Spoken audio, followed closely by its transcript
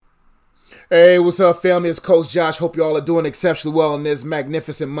Hey, what's up, family? It's Coach Josh. Hope you all are doing exceptionally well on this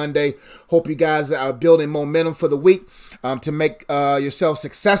magnificent Monday. Hope you guys are building momentum for the week to make yourself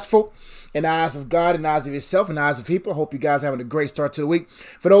successful in the eyes of God, in the eyes of yourself, in the eyes of people. I hope you guys are having a great start to the week.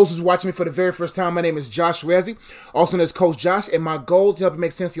 For those who's watching me for the very first time, my name is Josh Wezzy, also known as Coach Josh, and my goal is to help you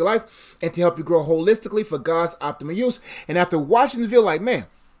make sense of your life and to help you grow holistically for God's optimal use. And after watching this video, like, man,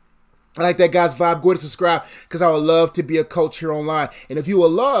 I like that guy's vibe. Go ahead and subscribe because I would love to be a coach here online. And if you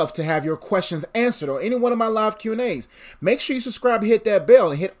would love to have your questions answered on any one of my live Q&As, make sure you subscribe and hit that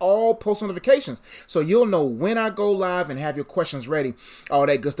bell and hit all post notifications so you'll know when I go live and have your questions ready. All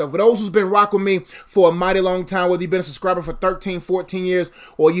that good stuff. For those who's been rocking with me for a mighty long time, whether you've been a subscriber for 13, 14 years,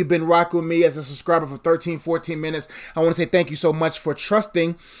 or you've been rocking with me as a subscriber for 13, 14 minutes, I want to say thank you so much for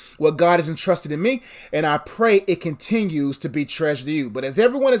trusting what God has entrusted in me, and I pray it continues to be treasured to you. But as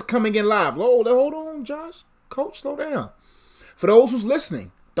everyone is coming in live, hold on, Josh, Coach, slow down. For those who's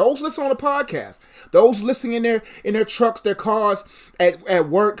listening, those listening on the podcast, those listening in their trucks, their cars, at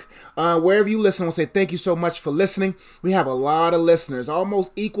work, wherever you listen, I want to say thank you so much for listening. We have a lot of listeners,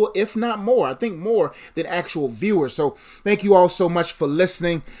 almost equal, if not more. I think more than actual viewers. So thank you all so much for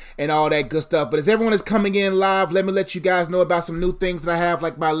listening and all that good stuff. But as everyone is coming in live, let me let you guys know about some new things that I have,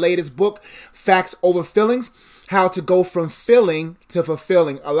 like my latest book, Facts Over Feelings. How to go from feeling to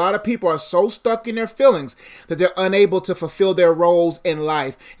fulfilling. A lot of people are so stuck in their feelings that they're unable to fulfill their roles in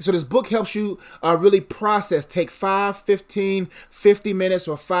life. And so this book helps you really process, take 5, 15, 50 minutes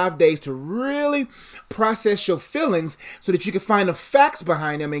or 5 days to really process your feelings so that you can find the facts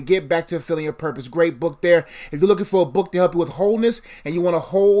behind them and get back to fulfilling your purpose. Great book there. If you're looking for a book to help you with wholeness and you want to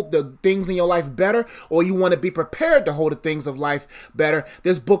hold the things in your life better, or you want to be prepared to hold the things of life better,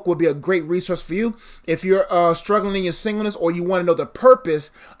 this book would be a great resource for you. If you're struggling in your singleness, or you want to know the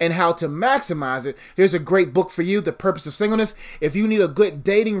purpose and how to maximize it, here's a great book for you, The Purpose of Singleness. If you need a good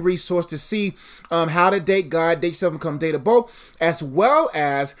dating resource to see how to date God, date yourself, and become dateable, as well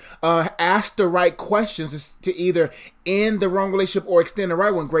as ask the right questions to either end the wrong relationship or extend the right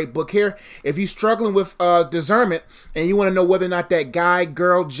one, great book here. If you're struggling with discernment and you want to know whether or not that guy,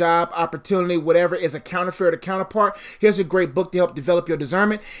 girl, job, opportunity, whatever is a counterfeit or counterpart, here's a great book to help develop your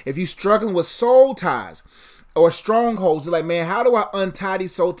discernment. If you're struggling with soul ties or strongholds, you're like, man, how do I untie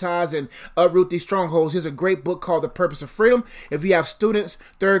these soul ties and uproot these strongholds? Here's a great book called The Purpose of Freedom. If you have students,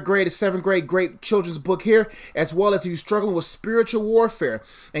 3rd grade to 7th grade, great children's book here, as well as if you're struggling with spiritual warfare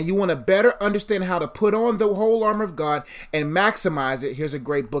and you want to better understand how to put on the whole armor of God and maximize it, here's a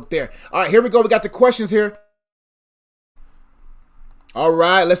great book there. All right, here we go. We got the questions here. All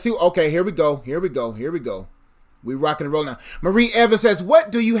right, let's see. Okay, here we go. We rocking and rolling now. Marie Evans says, what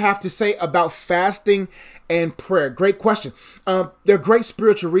do you have to say about fasting and prayer? Great question. They're great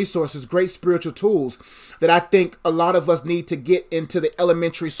spiritual resources, great spiritual tools that I think a lot of us need to get into the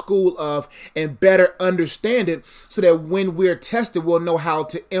elementary school of and better understand it so that when we're tested, we'll know how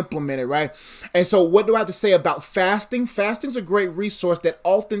to implement it, right? And so what do I have to say about fasting? Fasting is a great resource that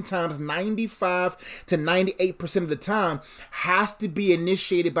oftentimes 95 to 98% of the time has to be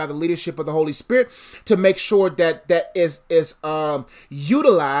initiated by the leadership of the Holy Spirit to make sure that is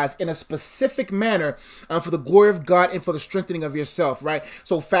utilized in a specific manner for the glory of God and for the strengthening of yourself, right?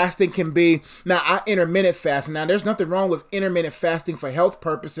 So fasting can be, now intermittent fasting. Now there's nothing wrong with intermittent fasting for health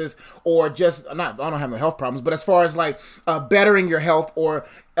purposes or just, I don't have no health problems, but as far as like bettering your health or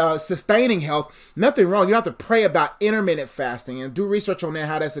sustaining health, nothing wrong. You don't have to pray about intermittent fasting and do research on that,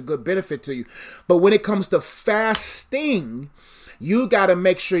 how that's a good benefit to you. But when it comes to fasting, you got to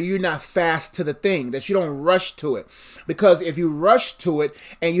make sure you're not fast to the thing, that you don't rush to it. Because if you rush to it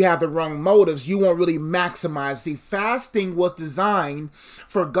and you have the wrong motives, you won't really maximize. See, fasting was designed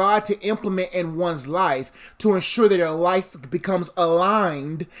for God to implement in one's life to ensure that your life becomes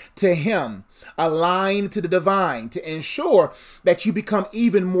aligned to Him, aligned to the divine, to ensure that you become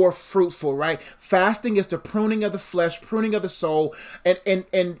even more fruitful, right? Fasting is the pruning of the flesh, pruning of the soul, and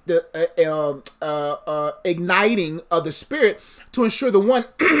the igniting of the spirit to ensure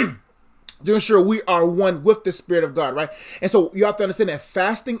to ensure we are one with the Spirit of God, right? And so you have to understand that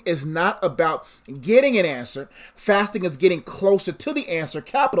fasting is not about getting an answer. Fasting is getting closer to the answer,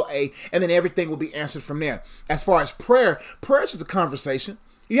 capital A, and then everything will be answered from there. As far as prayer is just a conversation.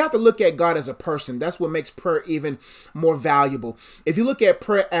 You have to look at God as a person. That's what makes prayer even more valuable. If you look at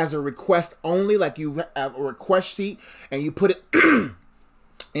prayer as a request only, like you have a request sheet and you put it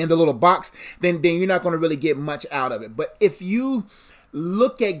in the little box, then you're not going to really get much out of it. But if you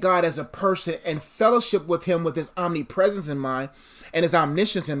look at God as a person and fellowship with Him with His omnipresence in mind and His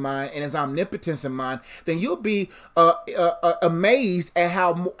omniscience in mind and His omnipotence in mind, then you'll be amazed at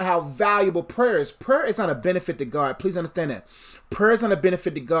how valuable prayer is. Prayer is not a benefit to God. Please understand that. Prayer is not a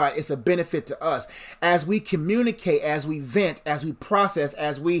benefit to God. It's a benefit to us. As we communicate, as we vent, as we process,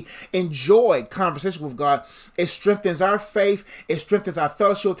 as we enjoy conversation with God, it strengthens our faith, it strengthens our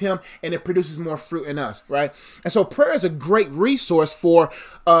fellowship with Him, and it produces more fruit in us, right? And so prayer is a great resource for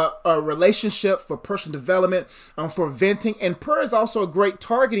a relationship, for personal development, for venting, and prayer is also a great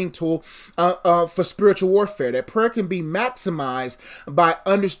targeting tool for spiritual warfare. That prayer can be maximized by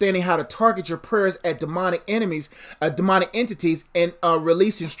understanding how to target your prayers at demonic enemies, demonic entities, and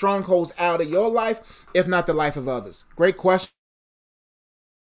releasing strongholds out of your life, if not the life of others. Great question.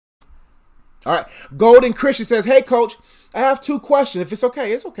 All right. Golden Christian says, hey, coach, I have 2 questions. If it's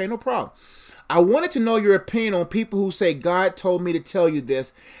okay, no problem. I wanted to know your opinion on people who say, God told me to tell you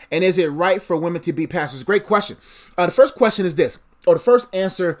this, and is it right for women to be pastors? Great question. The first question is this, or the first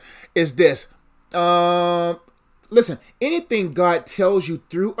answer is this. Listen, anything God tells you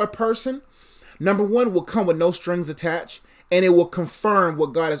through a person, number one, will come with no strings attached, and it will confirm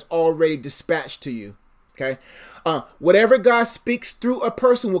what God has already dispatched to you. Okay. Whatever God speaks through a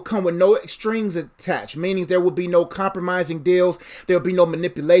person will come with no strings attached, meaning there will be no compromising deals. There will be no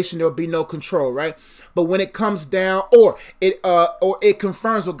manipulation. There will be no control. Right. But when it comes down, or it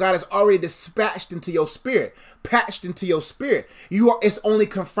confirms what God has already dispatched into your spirit, patched into your spirit, it's only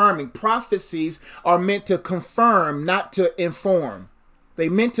confirming. Prophecies are meant to confirm, not to inform. They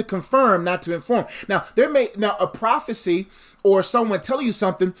meant to confirm, not to inform. Now, a prophecy or someone telling you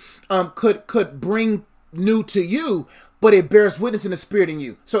something could bring new to you, but it bears witness in the spirit in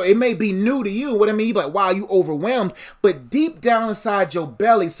you. So it may be new to you. What I mean, you're like, wow, you overwhelmed. But deep down inside your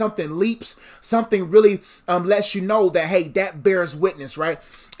belly, something leaps, something really lets you know that, hey, that bears witness, right?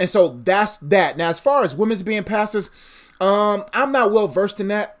 And so that's that. Now, as far as women's being pastors, I'm not well versed in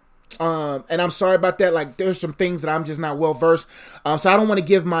that. And I'm sorry about that. Like, there's some things that I'm just not well versed. So I don't want to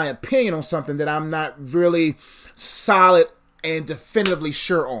give my opinion on something that I'm not really solid and definitively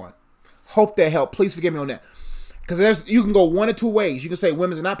sure on. Hope that helped. Please forgive me on that. Because you can go one or two ways. You can say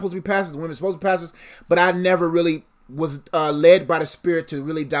women are not supposed to be pastors, women are supposed to be pastors, but I never really was led by the Spirit to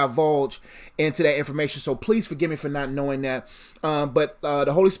really divulge into that information. So please forgive me for not knowing that. But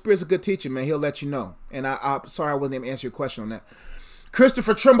the Holy Spirit's a good teacher, man. He'll let you know. And I'm sorry I wasn't able to answer your question on that.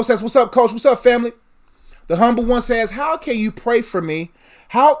 Christopher Trimble says, what's up, coach? What's up, family? The Humble One says, how can you pray for me?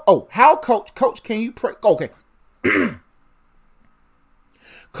 How coach, can you pray? Okay.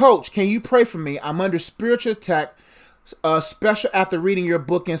 Coach, can you pray for me? I'm under spiritual attack, special after reading your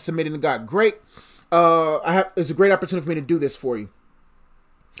book and submitting to God. Great. It's a great opportunity for me to do this for you.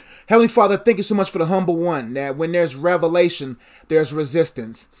 Heavenly Father, thank you so much for the Humble One, that when there's revelation, there's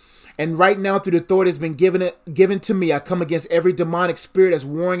resistance. And right now, through the authority that's been given to me, I come against every demonic spirit that's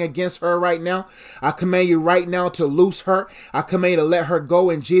warring against her right now. I command you right now to loose her. I command you to let her go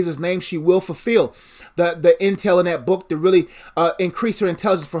in Jesus' name. She will fulfill the intel in that book to really increase her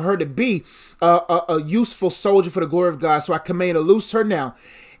intelligence for her to be a useful soldier for the glory of God. So I command you to loose her now.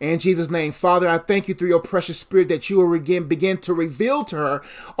 In Jesus' name, Father, I thank you through your precious Spirit that you will begin to reveal to her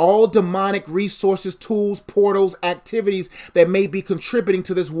all demonic resources, tools, portals, activities that may be contributing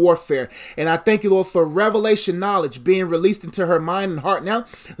to this warfare. And I thank you, Lord, for revelation knowledge being released into her mind and heart now,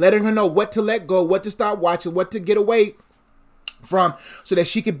 letting her know what to let go, what to stop watching, what to get away from, so that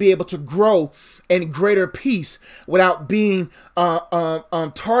she could be able to grow in greater peace without being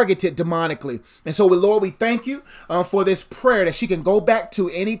targeted demonically. And so, Lord, we thank you for this prayer that she can go back to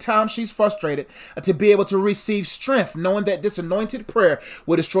anytime she's frustrated, to be able to receive strength, knowing that this anointed prayer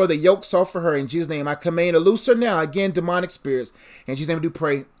will destroy the yokes off for her. In Jesus' name, I command to loose her now. Again, demonic spirits. In Jesus' name, we do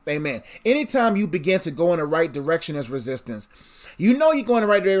pray. Amen. Anytime you begin to go in the right direction, there's resistance. You know you're going in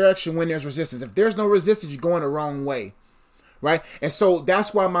the right direction when there's resistance. If there's no resistance, you're going the wrong way. Right. And so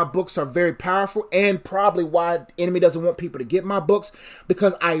that's why my books are very powerful, and probably why the enemy doesn't want people to get my books,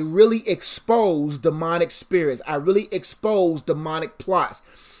 because I really expose demonic spirits. I really expose demonic plots.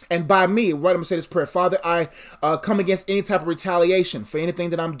 And by me, right, I'm going to say this prayer. Father, I come against any type of retaliation for anything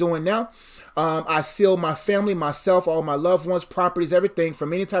that I'm doing now. I seal my family, myself, all my loved ones, properties, everything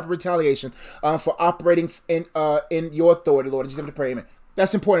from any type of retaliation for operating in your authority, Lord. I just have to pray. Amen.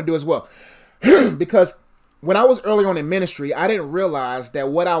 That's important to do as well. Because when I was early on in ministry, I didn't realize that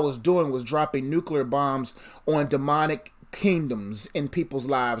what I was doing was dropping nuclear bombs on demonic kingdoms in people's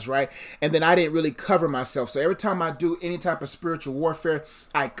lives, right? And then I didn't really cover myself. So every time I do any type of spiritual warfare,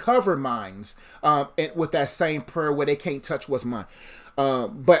 I cover minds with that same prayer where they can't touch what's mine.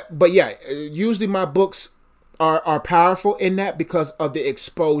 But yeah, usually my books are powerful in that because of the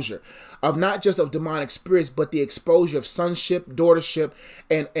exposure of not just of demonic spirits, but the exposure of sonship, daughtership,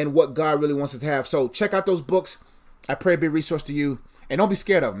 and what God really wants us to have. So check out those books. I pray it be a resource to you. And don't be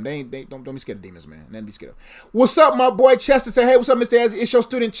scared of them. Don't be scared of demons, man. Don't be scared of them. What's up, my boy Chester? Say, hey, what's up, Mr. Ezzy? It's your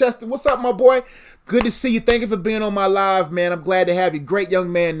student Chester. What's up, my boy? Good to see you. Thank you for being on my live, man. I'm glad to have you. Great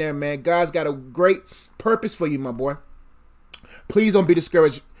young man there, man. God's got a great purpose for you, my boy. Please don't be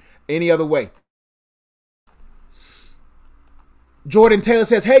discouraged any other way. Jordan Taylor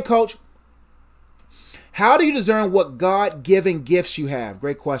says, hey, coach. How do you discern what God-given gifts you have?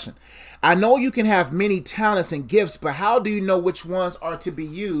 Great question. I know you can have many talents and gifts, but how do you know which ones are to be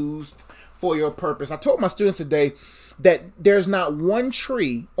used for your purpose? I told my students today that there's not one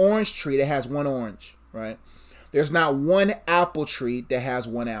orange tree, that has one orange, right? There's not one apple tree that has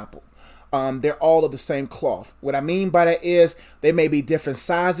one apple. They're all of the same cloth. What I mean by that is they may be different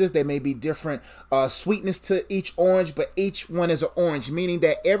sizes. They may be different sweetness to each orange, but each one is an orange, meaning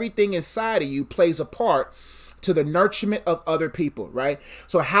that everything inside of you plays a part to the nurturement of other people, right?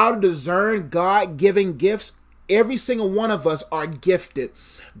 So how to discern God-given gifts? Every single one of us are gifted.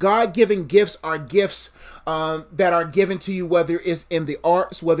 God-given gifts are gifts that are given to you, whether it's in the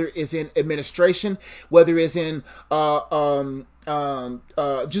arts, whether it's in administration, whether it's in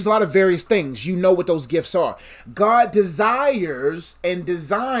just a lot of various things. You know what those gifts are. God desires and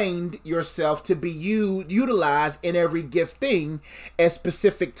designed yourself to be utilized in every gifting at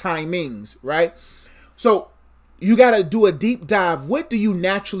specific timings, right? So you got to do a deep dive. What do you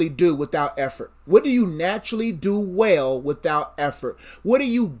naturally do without effort? What do you naturally do well without effort? What are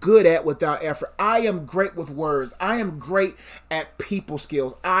you good at without effort? I am great with words. I am great at people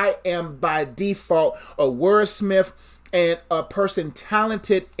skills. I am by default a wordsmith and a person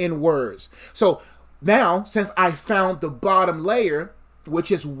talented in words. So now, since I found the bottom layer,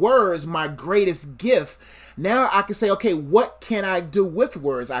 which is words, my greatest gift, now I can say, okay, what can I do with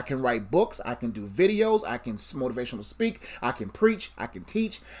words? I can write books. I can do videos. I can motivational speak. I can preach. I can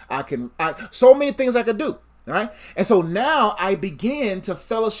teach. So many things I can do. Right? And so now I begin to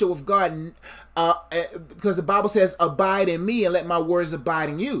fellowship with God because the Bible says, abide in me and let my words abide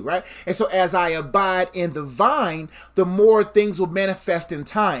in you. Right? And so as I abide in the vine, the more things will manifest in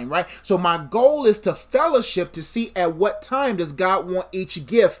time. Right? So my goal is to fellowship to see at what time does God want each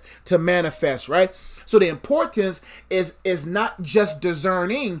gift to manifest. Right? So the importance is not just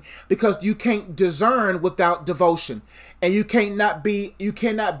discerning, because you can't discern without devotion, and you cannot be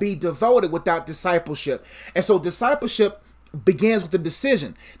devoted without discipleship. And so discipleship begins with a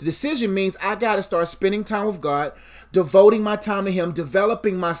decision. The decision means I got to start spending time with God, devoting my time to Him,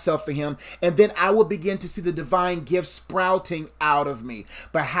 developing myself for Him, and then I will begin to see the divine gifts sprouting out of me.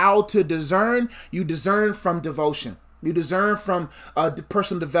 But how to discern? You discern from devotion. You discern from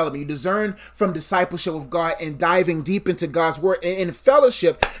personal development. You discern from discipleship with God and diving deep into God's word. And in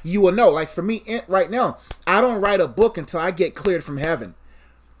fellowship, you will know. Like for me right now, I don't write a book until I get cleared from heaven.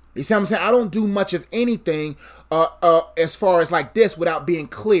 You see what I'm saying? I don't do much of anything as far as like this without being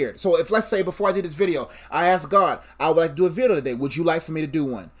cleared. So if, let's say, before I did this video, I asked God, I would like to do a video today. Would you like for me to do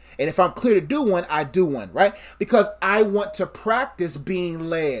one? And if I'm clear to do one, I do one, right? Because I want to practice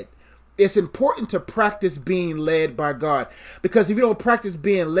being led. It's important to practice being led by God, because if you don't practice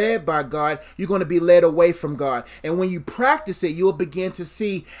being led by God, you're going to be led away from God. And when you practice it, you'll begin to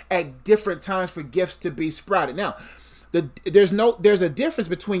see at different times for gifts to be sprouted. Now, there's a difference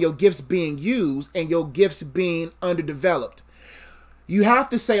between your gifts being used and your gifts being underdeveloped. You have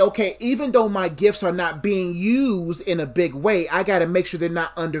to say, okay, even though my gifts are not being used in a big way, I got to make sure they're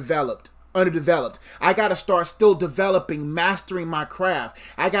not underdeveloped. I got to start still developing, mastering my craft.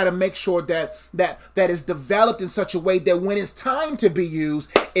 I got to make sure that is developed in such a way that when it's time to be used,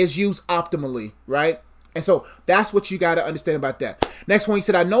 is used optimally, right? And so that's what you got to understand about that. Next one, he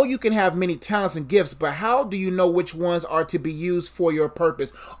said, I know you can have many talents and gifts, but how do you know which ones are to be used for your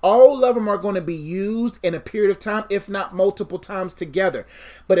purpose? All of them are going to be used in a period of time, if not multiple times together.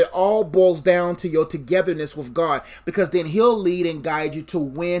 But it all boils down to your togetherness with God, because then He'll lead and guide you to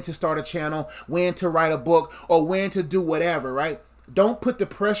when to start a channel, when to write a book, or when to do whatever, right? Don't put the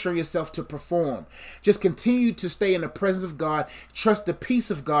pressure on yourself to perform. Just continue to stay in the presence of God, trust the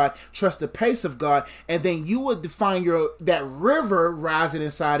peace of God, trust the pace of God, and then you will define that river rising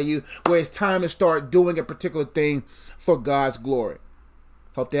inside of you where it's time to start doing a particular thing for God's glory.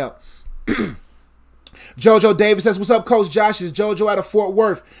 Hope that helped. Jojo Davis says, what's up, Coach Josh? Is Jojo out of Fort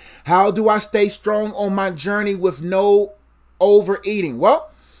Worth. How do I stay strong on my journey with no overeating? Well,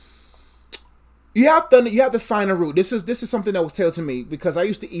 you have to find a route. This is something that was tailored to me, because I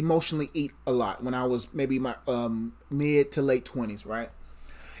used to emotionally eat a lot when I was maybe my mid to late 20s, right?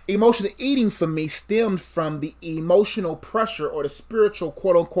 Emotional eating for me stemmed from the emotional pressure or the spiritual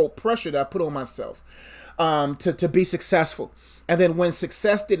quote unquote pressure that I put on myself to be successful. And then when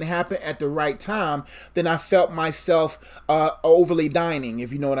success didn't happen at the right time, then I felt myself overly dining,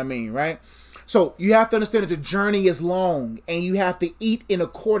 if you know what I mean, right? So you have to understand that the journey is long and you have to eat in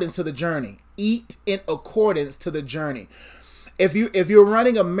accordance to the journey. Eat in accordance to the journey. If you're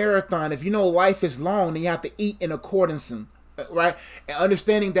running a marathon, if you know life is long, then you have to eat in accordance, right? And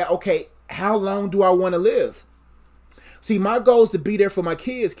understanding that, okay, how long do I want to live? See, my goal is to be there for my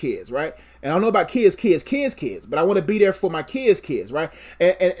kids, right? And I don't know about kids, but I want to be there for my kids, right?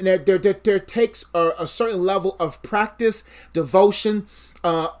 And there takes a certain level of practice, devotion,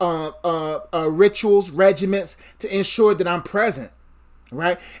 rituals, regiments to ensure that I'm present,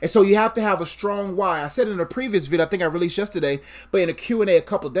 right? And so you have to have a strong why. I said in a previous video, I think I released yesterday, but in a Q&A a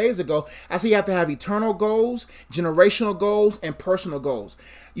couple of days ago, I said you have to have eternal goals, generational goals, and personal goals.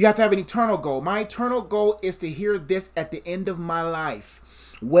 You have to have an eternal goal. My eternal goal is to hear this at the end of my life.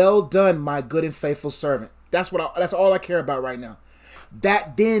 Well done, my good and faithful servant. That's all I care about right now.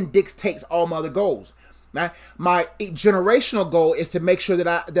 That then dictates all my other goals. Right? My generational goal is to make sure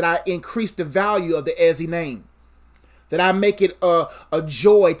that I increase the value of the Ezzy name. That I make it a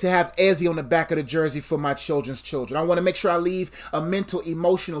joy to have Ezzy on the back of the jersey for my children's children. I want to make sure I leave a mental,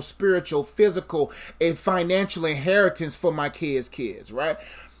 emotional, spiritual, physical, and financial inheritance for my kids, right?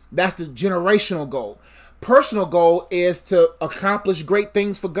 That's the generational goal. Personal goal is to accomplish great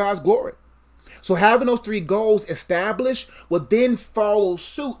things for God's glory. So having those three goals established will then follow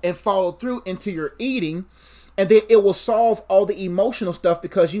suit and follow through into your eating. And then it will solve all the emotional stuff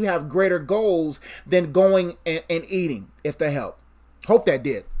because you have greater goals than going and eating, if that helped. Hope that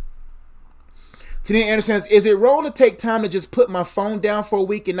did. Tania Anderson says, is it wrong to take time to just put my phone down for a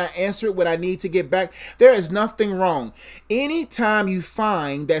week and not answer it when I need to get back? There is nothing wrong. Anytime you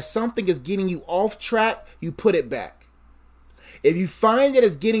find that something is getting you off track, you put it back. If you find that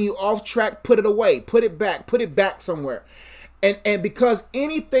it's getting you off track, put it away, put it back somewhere. And because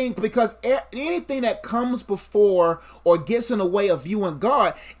anything that comes before or gets in the way of you and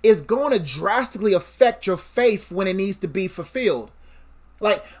God is going to drastically affect your faith when it needs to be fulfilled.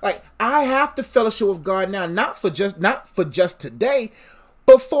 Like I have to fellowship with God now, not for just today,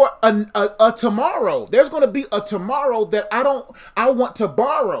 but for a tomorrow. There's going to be a tomorrow that I want to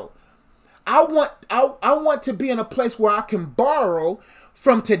borrow. I want to be in a place where I can borrow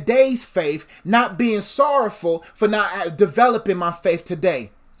from today's faith, not being sorrowful for not developing my faith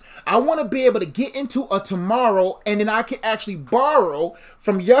today. I want to be able to get into a tomorrow and then I can actually borrow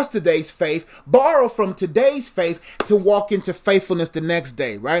from yesterday's faith, borrow from today's faith to walk into faithfulness the next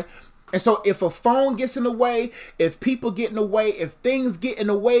day, right? And so if a phone gets in the way, if people get in the way, if things get in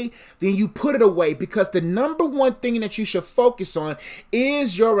the way, then you put it away, because the number one thing that you should focus on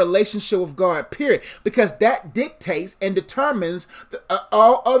is your relationship with God, period. Because that dictates and determines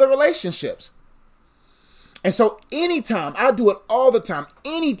all other relationships. And so anytime, I do it all the time,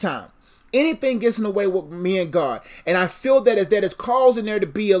 anytime anything gets in the way with me and God, and I feel that is causing there to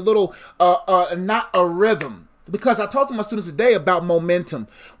be a little, not a rhythm. Because I talked to my students today about momentum.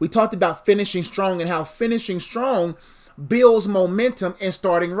 We talked about finishing strong and how finishing strong builds momentum and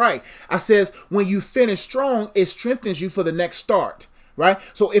starting right. I says when you finish strong, it strengthens you for the next start, right?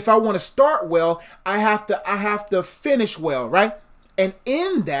 So if I want to start well, I have to finish well, right? And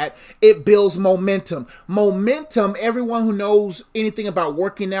in that, it builds momentum. Momentum, everyone who knows anything about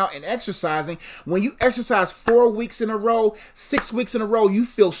working out and exercising, when you exercise 4 weeks in a row, 6 weeks in a row, you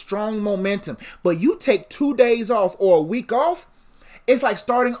feel strong momentum. But you take 2 days off or a week off, it's like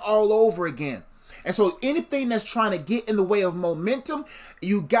starting all over again. And so anything that's trying to get in the way of momentum,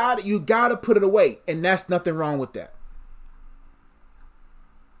 you got to put it away. And that's nothing wrong with that.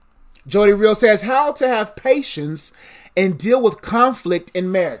 Jody Real says, how to have patience and deal with conflict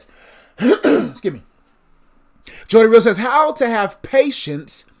in marriage. Excuse me. Jody Real says, how to have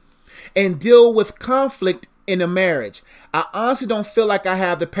patience and deal with conflict in a marriage. I honestly don't feel like I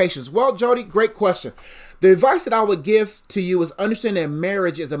have the patience. Well, Jody, great question. The advice that I would give to you is understand that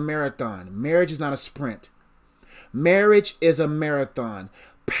marriage is a marathon. Marriage is not a sprint. Marriage is a marathon.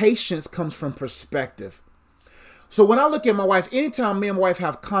 Patience comes from perspective. So when I look at my wife, anytime me and my wife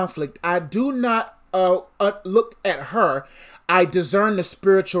have conflict, I do not look at her. I discern the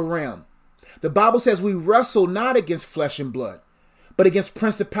spiritual realm. The Bible says we wrestle not against flesh and blood, but against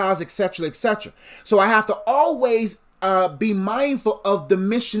principalities, etc., etc. So I have to always be mindful of the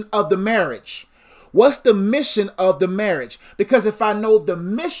mission of the marriage. What's the mission of the marriage? Because if I know the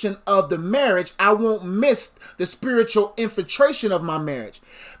mission of the marriage, I won't miss the spiritual infiltration of my marriage.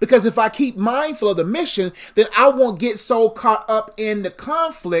 Because if I keep mindful of the mission, then I won't get so caught up in the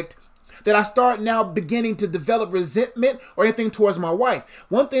conflict that I start now beginning to develop resentment or anything towards my wife.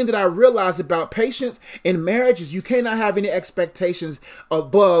 One thing that I realized about patience in marriage is you cannot have any expectations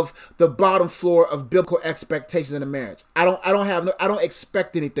above the bottom floor of biblical expectations in a marriage. I don't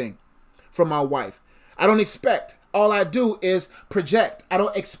expect anything from my wife. I don't expect. All I do is project. I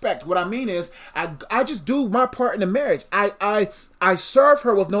don't expect. What I mean is I just do my part in the marriage. I serve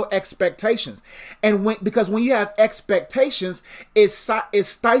her with no expectations. And because when you have expectations, it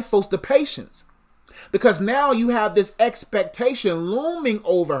stifles the patience. Because now you have this expectation looming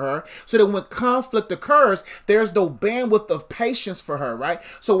over her so that when conflict occurs, there's no bandwidth of patience for her, right?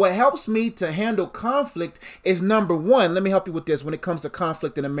 So what helps me to handle conflict is number one, let me help you with this when it comes to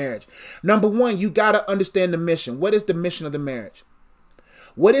conflict in a marriage. Number one, you got to understand the mission. What is the mission of the marriage?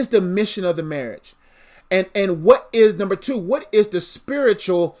 What is the mission of the marriage? And what is, number two, what is the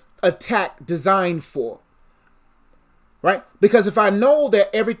spiritual attack designed for? Right? Because if I know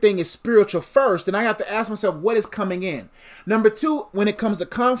that everything is spiritual first, then I have to ask myself what is coming in. Number two, when it comes to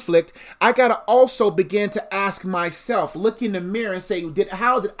conflict, I got to also begin to ask myself, look in the mirror and say,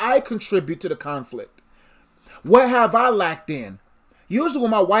 how did I contribute to the conflict? What have I lacked in? Usually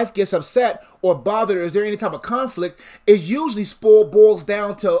when my wife gets upset or bothered or is there any type of conflict, it usually boils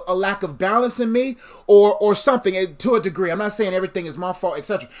down to a lack of balance in me or something to a degree. I'm not saying everything is my fault,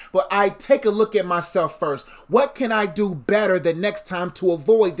 etc. But I take a look at myself first. What can I do better the next time to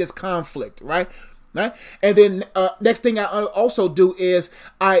avoid this conflict, right? And then next thing I also do is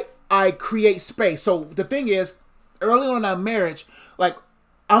I create space. So the thing is, early on in our marriage, like,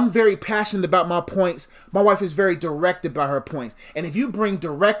 I'm very passionate about my points. My wife is very direct about her points. And if you bring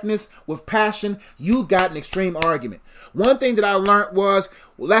directness with passion, you got an extreme argument. One thing that I learned was,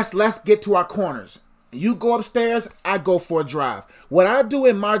 let's get to our corners. You go upstairs, I go for a drive. What I do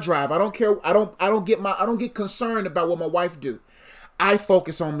in my drive, I don't care. I don't get concerned about what my wife do. I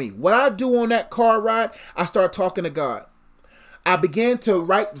focus on me. What I do on that car ride, I start talking to God. I began to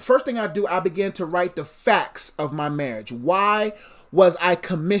write. The first thing I do, I began to write the facts of my marriage. Why was I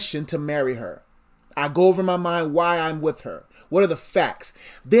commissioned to marry her? I go over in my mind why I'm with her. What are the facts?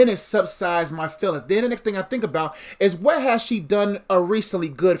 Then it subsides my feelings. Then the next thing I think about is what has she done recently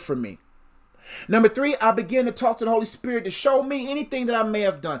good for me? Number three, I begin to talk to the Holy Spirit to show me anything that I may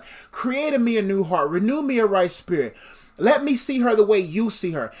have done. Create in me a new heart. Renew me a right spirit. Let me see her the way you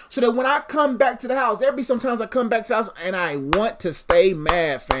see her. So that when I come back to the house, there'll be sometimes I come back to the house and I want to stay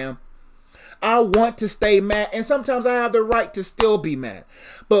mad, fam. I want to stay mad, and sometimes I have the right to still be mad.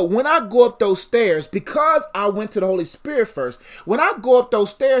 But when I go up those stairs, because I went to the Holy Spirit first, when I go up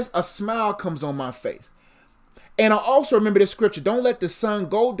those stairs, a smile comes on my face. And I also remember the scripture, don't let the sun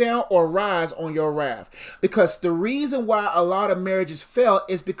go down or rise on your wrath. Because the reason why a lot of marriages fail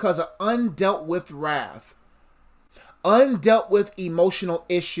is because of undealt with wrath. Undealt with emotional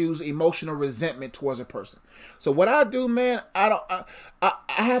issues, emotional resentment towards a person. So what I do, man, I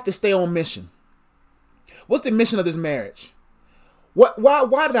have to stay on mission. What's the mission of this marriage?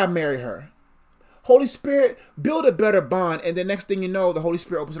 Why did I marry her? Holy Spirit, build a better bond. And the next thing you know, the Holy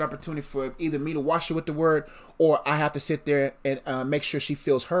Spirit opens an opportunity for either me to wash her with the word, or I have to sit there and make sure she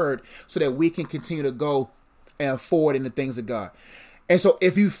feels heard so that we can continue to go forward in the things of God. And so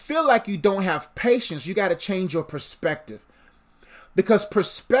if you feel like you don't have patience, you got to change your perspective. Because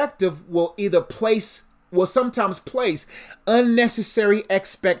perspective will sometimes place unnecessary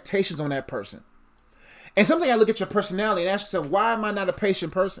expectations on that person. And something I look at your personality and ask yourself, why am I not a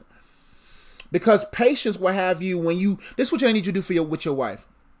patient person? Because patience will have you this is what I need you to do with your wife.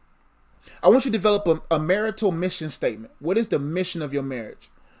 I want you to develop a marital mission statement. What is the mission of your marriage?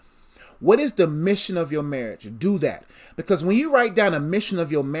 What is the mission of your marriage? Do that. Because when you write down a mission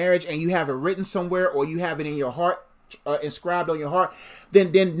of your marriage and you have it written somewhere or you have it in your heart, inscribed on your heart,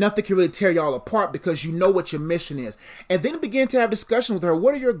 then nothing can really tear y'all apart because you know what your mission is. And then begin to have discussions with her.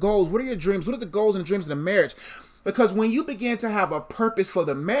 What are your goals? What are your dreams? What are the goals and dreams of the marriage? Because when you begin to have a purpose for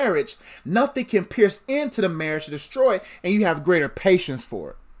the marriage, nothing can pierce into the marriage to destroy it, and you have greater patience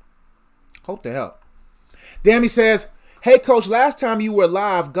for it. Hope to help. Dammy says, hey, Coach, last time you were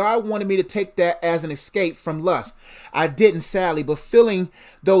live, God wanted me to take that as an escape from lust. I didn't, sadly, but feeling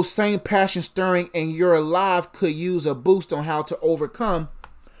those same passion stirring and you're alive could use a boost on how to overcome.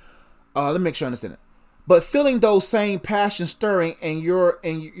 Let me make sure I understand it. But feeling those same passion stirring and you're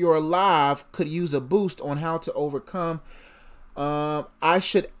alive could use a boost on how to overcome. I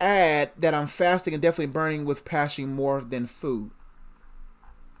should add that I'm fasting and definitely burning with passion more than food.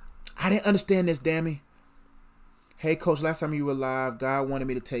 I didn't understand this, Dammy. Hey, coach, last time you were live, God wanted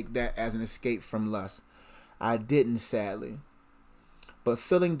me to take that as an escape from lust. I didn't, sadly. But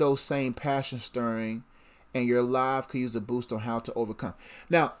feeling those same passion stirring and your live could use a boost on how to overcome.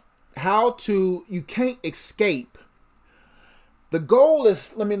 Now, you can't escape. The goal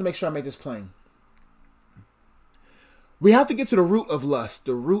is, let me make sure I make this plain. We have to get to the root of lust,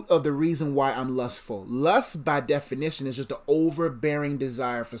 the root of the reason why I'm lustful. Lust, by definition, is just an overbearing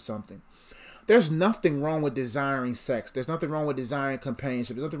desire for something. There's nothing wrong with desiring sex. There's nothing wrong with desiring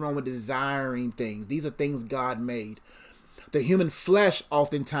companionship. There's nothing wrong with desiring things. These are things God made. The human flesh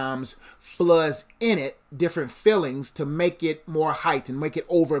oftentimes floods in it different feelings to make it more heightened, make it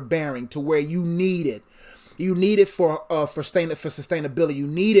overbearing to where you need it. You need it for sustainability. You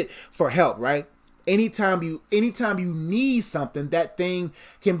need it for help, right? Anytime you need something, that thing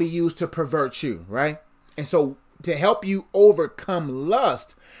can be used to pervert you, right? And so to help you overcome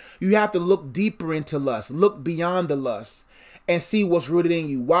lust, you have to look deeper into lust, look beyond the lust, and see what's rooted in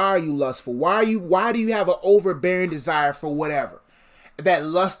you. Why are you lustful? Why do you have an overbearing desire for whatever? That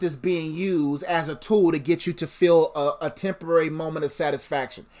lust is being used as a tool to get you to feel a temporary moment of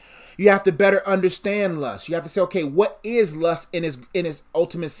satisfaction. You have to better understand lust. You have to say, okay, what is lust in its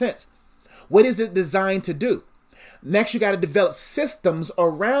ultimate sense? What is it designed to do? Next, you got to develop systems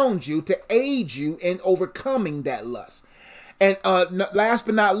around you to aid you in overcoming that lust. And last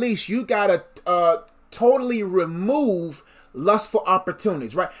but not least, you got to totally remove lustful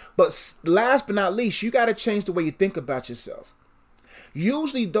opportunities, right? But last but not least, you got to change the way you think about yourself.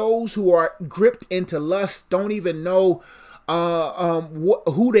 Usually those who are gripped into lust don't even know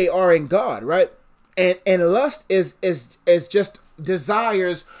who they are in God, right? And lust is just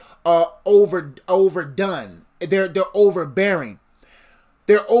desires overdone. They're overbearing.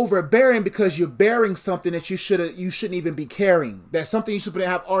 They're overbearing because you're bearing something that you shouldn't even be carrying. That's something you should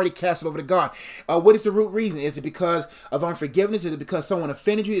have already cast over to God. What is the root reason? Is it because of unforgiveness? Is it because someone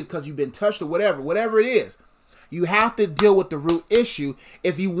offended you? Is it because you've been touched or whatever? Whatever it is, you have to deal with the root issue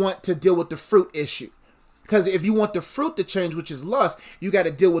if you want to deal with the fruit issue. Because if you want the fruit to change, which is lust, you got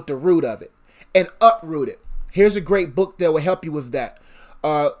to deal with the root of it and uproot it. Here's a great book that will help you with that.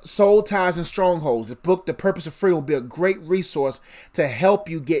 Soul Ties and Strongholds. The book, The Purpose of Freedom, will be a great resource to help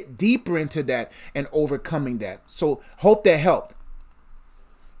you get deeper into that and overcoming that. So hope that helped.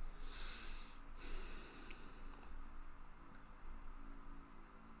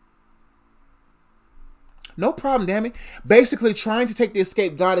 No problem, damn it. Basically, trying to take the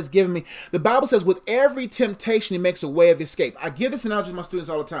escape God has given me. The Bible says, with every temptation, He makes a way of escape. I give this analogy to my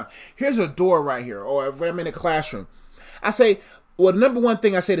students all the time. Here's a door right here, or if I'm in a classroom. I say, well, the number one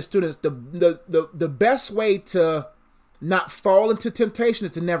thing I say to students, the best way to not fall into temptation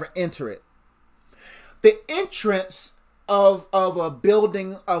is to never enter it. The entrance of a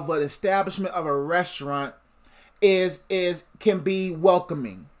building, of an establishment, of a restaurant can be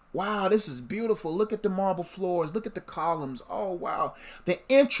welcoming. Wow, this is beautiful. Look at the marble floors. Look at the columns. Oh, wow. The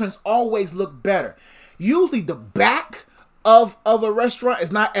entrance always look better. Usually the back of a restaurant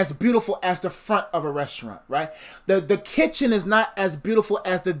is not as beautiful as the front of a restaurant, right? The kitchen is not as beautiful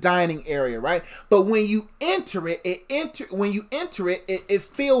as the dining area, right? But when you enter it, it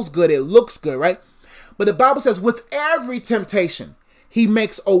feels good. It looks good, right? But the Bible says, with every temptation, He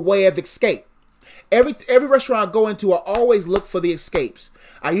makes a way of escape. Every restaurant I go into, I always look for the escapes.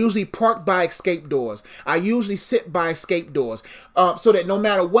 I usually park by escape doors. I usually sit by escape doors, so that no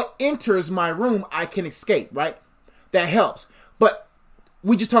matter what enters my room, I can escape, right? That helps. But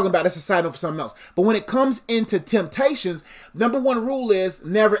we just talking about that's a side note for something else. But when it comes into temptations, number one rule is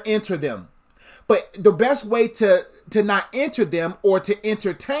never enter them. But the best way to not enter them or to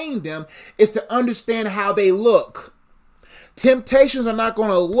entertain them is to understand how they look. Temptations are not going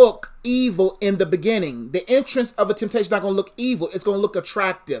to look evil in the beginning. The entrance of a temptation is not going to look evil. It's going to look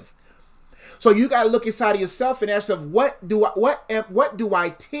attractive. So you got to look inside of yourself and ask yourself, what do I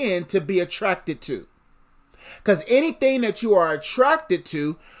tend to be attracted to? Because anything that you are attracted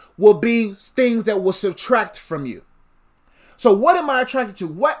to will be things that will subtract from you. So what am I attracted to?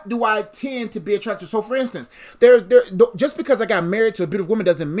 What do I tend to be attracted to? So for instance, just because I got married to a beautiful woman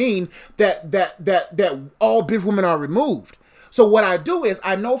doesn't mean that all beautiful women are removed. So what I do is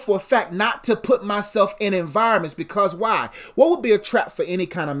I know for a fact not to put myself in environments, because why? What would be a trap for any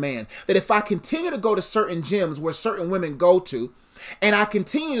kind of man? That if I continue to go to certain gyms where certain women go to, and I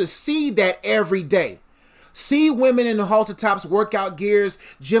continue to see that every day, see women in the halter tops, workout gears,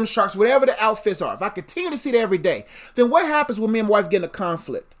 gym sharks, whatever the outfits are, if I continue to see that every day, then what happens when me and my wife get in a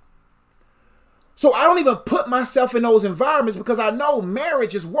conflict? So I don't even put myself in those environments because I know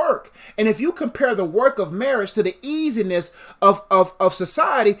marriage is work. And if you compare the work of marriage to the easiness of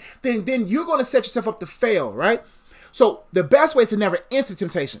society, then you're going to set yourself up to fail, right? So the best way is to never enter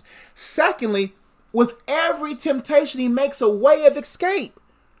temptation. Secondly, with every temptation, he makes a way of escape.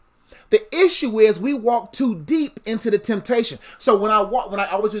 The issue is we walk too deep into the temptation. So when I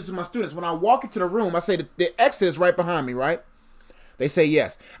always use to my students, when I walk into the room, I say the exit is right behind me, right? They say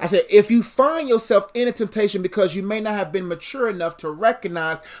yes. I said, if you find yourself in a temptation because you may not have been mature enough to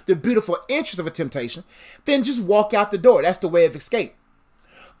recognize the beautiful interest of a temptation, then just walk out the door. That's the way of escape.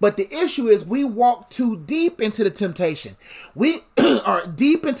 But the issue is we walk too deep into the temptation. We are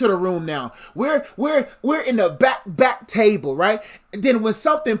deep into the room now. We're in the back table, right? And then when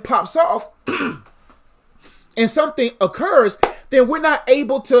something pops off and something occurs, then we're not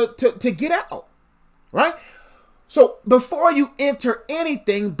able to get out, right? So before you enter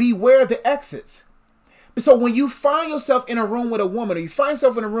anything, beware the exits. So when you find yourself in a room with a woman, or you find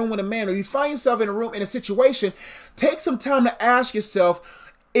yourself in a room with a man, or you find yourself in a room in a situation, take some time to ask yourself,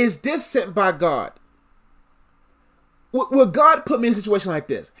 is this sent by God? Will God put me in a situation like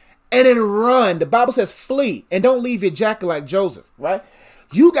this? And then run. The Bible says flee and don't leave your jacket like Joseph, right?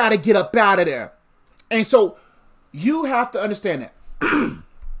 You got to get up out of there. And so you have to understand that.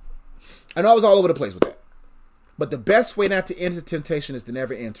 I know I was all over the place with that. But the best way not to enter temptation is to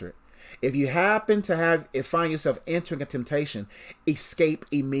never enter it. If you happen to find yourself entering a temptation, escape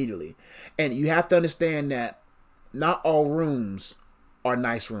immediately. And you have to understand that not all rooms are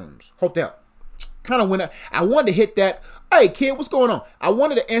nice rooms. Hope that kind of I wanted to hit that. Hey kid, what's going on? I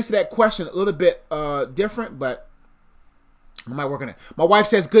wanted to answer that question a little bit different, but I might work on it. My wife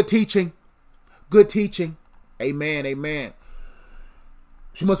says good teaching. Good teaching. Amen. Amen.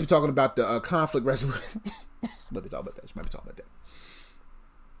 She must be talking about the conflict resolution. She might be talking about that.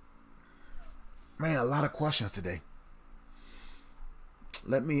 Man, a lot of questions today.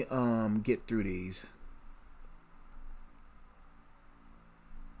 Let me get through these.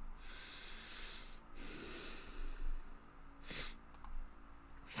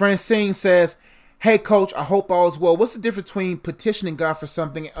 Francine says, hey coach, I hope all is well. What's the difference between petitioning God for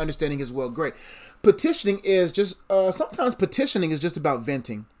something and understanding his will? Great. Petitioning is just, sometimes petitioning is just about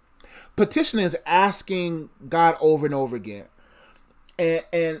venting. Petitioning is asking God over and over again.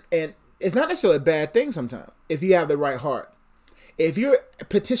 And it's not necessarily a bad thing sometimes if you have the right heart. If you're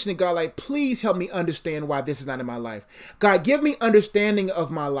petitioning God, like, please help me understand why this is not in my life. God, give me understanding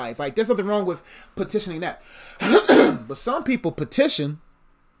of my life. Like, there's nothing wrong with petitioning that. But some people petition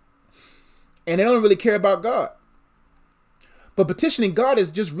and they don't really care about God. But petitioning God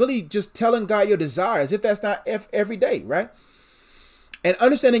is just really just telling God your desires, if that's not every day, right? And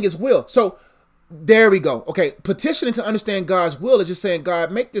understanding his will. So there we go. Okay, petitioning to understand God's will is just saying,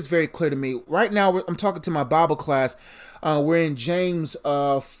 God, make this very clear to me. Right now, I'm talking to my Bible class. We're in James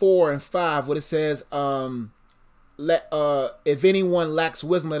 4 and 5, what it says, if anyone lacks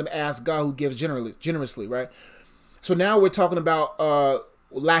wisdom, let him ask God who gives generously, right? So now we're talking about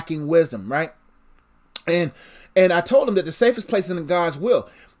lacking wisdom, right? And I told him that the safest place is in God's will.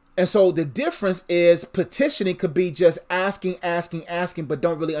 And so the difference is petitioning could be just asking, but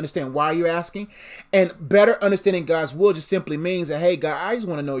don't really understand why you're asking. And better understanding God's will just simply means that, hey, God, I just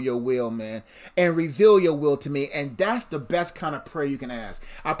want to know your will, man, and reveal your will to me. And that's the best kind of prayer you can ask.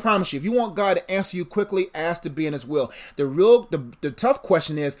 I promise you, if you want God to answer you quickly, ask to be in his will. The tough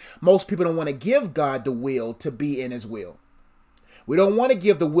question is most people don't want to give God the will to be in his will. We don't want to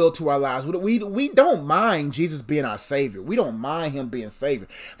give the will to our lives. We don't mind Jesus being our Savior. We don't mind him being Savior.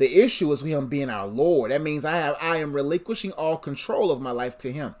 The issue is him being our Lord. That means I am relinquishing all control of my life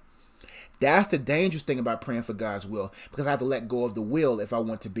to him. That's the dangerous thing about praying for God's will, because I have to let go of the will if I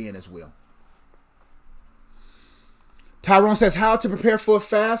want to be in his will. Tyrone says, how to prepare for a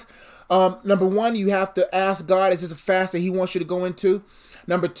fast. Number one, you have to ask God, is this a fast that he wants you to go into?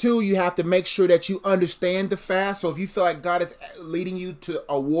 Number two, you have to make sure that you understand the fast. So if you feel like God is leading you to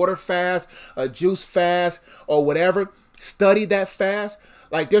a water fast, a juice fast, or whatever, study that fast.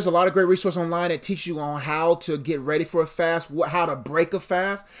 Like, there's a lot of great resources online that teach you on how to get ready for a fast, how to break a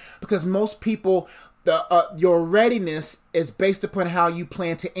fast. Because most people, your readiness is based upon how you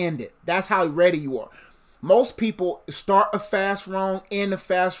plan to end it. That's how ready you are. Most people start a fast wrong, end a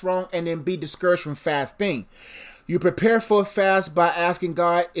fast wrong, and then be discouraged from fasting. You prepare for a fast by asking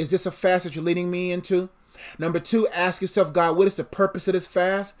God, is this a fast that you're leading me into? Number two, ask yourself, God, what is the purpose of this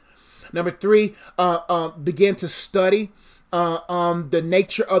fast? Number three, begin to study the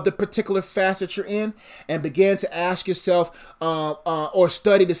nature of the particular fast that you're in, and begin to ask yourself or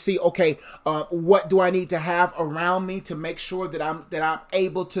study to see, okay, what do I need to have around me to make sure that I'm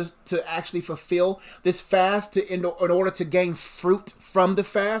able to actually fulfill this fast in order to gain fruit from the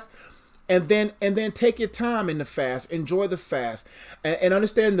fast. And then take your time in the fast, enjoy the fast, and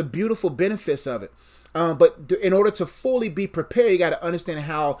understand the beautiful benefits of it. But in order to fully be prepared, you got to understand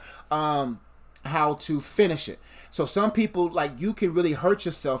how to finish it. So some people, like, you can really hurt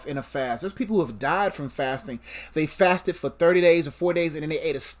yourself in a fast. There's people who have died from fasting. They fasted for 30 days or 4 days, and then they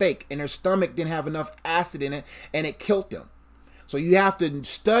ate a steak, and their stomach didn't have enough acid in it, and it killed them. So you have to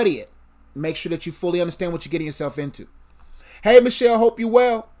study it. Make sure that you fully understand what you're getting yourself into. Hey, Michelle, hope you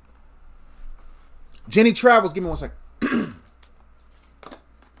well. Jenny Travels, give me 1 second.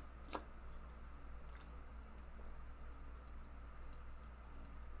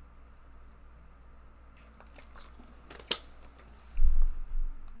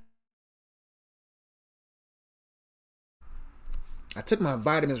 I took my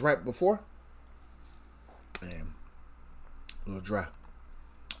vitamins right before. And a little dry.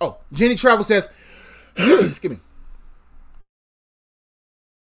 Oh, Jenny Travel says, excuse me.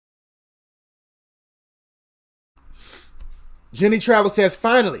 Jenny Travel says,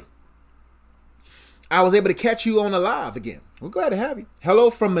 finally, I was able to catch you on the live again. We're glad to have you. Hello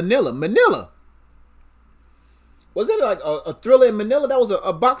from Manila. Manila. Was it like a thriller in Manila? That was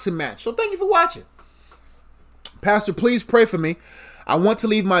a boxing match. So thank you for watching. Pastor, please pray for me. I want to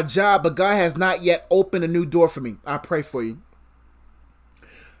leave my job, but God has not yet opened a new door for me. I pray for you.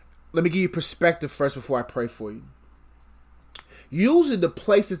 Let me give you perspective first before I pray for you. Usually the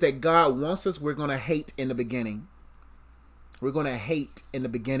places that God wants us, we're going to hate in the beginning. We're going to hate in the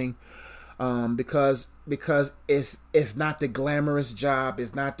beginning because it's not the glamorous job.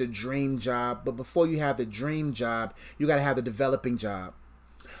 It's not the dream job. But before you have the dream job, you got to have the developing job.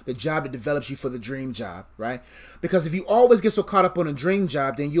 The job that develops you for the dream job, right? Because if you always get so caught up on a dream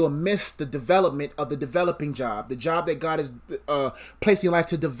job, then you'll miss the development of the developing job, the job that God has placed in your life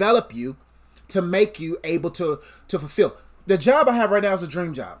to develop you, to make you able to fulfill. The job I have right now is a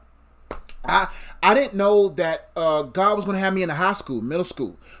dream job. I didn't know that God was going to have me in a high school, middle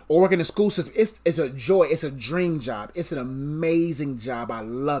school, or work in the school system. It's a joy. It's a dream job. It's an amazing job. I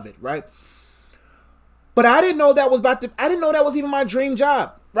love it, right? But I didn't know that was even my dream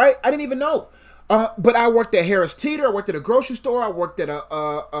job. Right? I didn't even know. But I worked at Harris Teeter. I worked at a grocery store. I worked at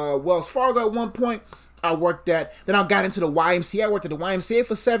a Wells Fargo at one point. Then I got into the YMCA. I worked at the YMCA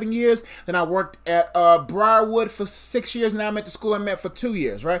for 7 years. Then I worked at Briarwood for 6 years. Now I'm at the school I'm at for 2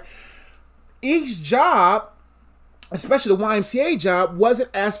 years, right? Each job, especially the YMCA job,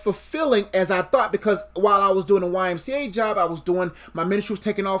 wasn't as fulfilling as I thought, because while I was doing the YMCA job, my ministry was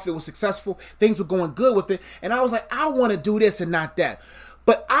taking off. It was successful. Things were going good with it. And I was like, I want to do this and not that.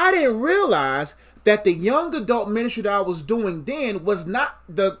 But I didn't realize that the young adult ministry that I was doing then was not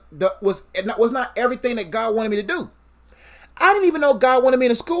was not everything that God wanted me to do. I didn't even know God wanted me in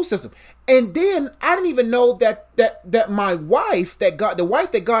the school system. And then I didn't even know that my wife, the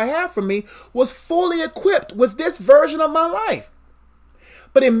wife that God had for me, was fully equipped with this version of my life.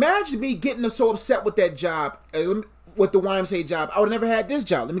 But imagine me getting so upset with that job, with the YMCA job. I would have never had this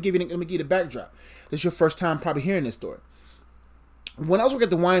job. Let me give you the backdrop. This is your first time probably hearing this story. When I was working at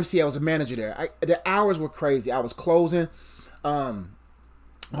the YMCA, I was a manager there. The hours were crazy. I was closing, all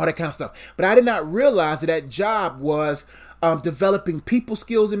that kind of stuff. But I did not realize that job was developing people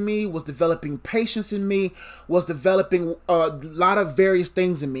skills in me, was developing patience in me, was developing a lot of various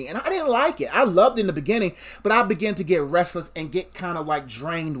things in me. And I didn't like it. I loved it in the beginning, but I began to get restless and get kind of like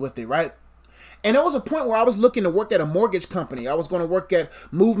drained with it, right? And there was a point where I was looking to work at a mortgage company. I was going to work at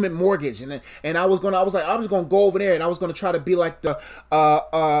Movement Mortgage, and I was like, I'm just going to go over there, and I was going to try to be like the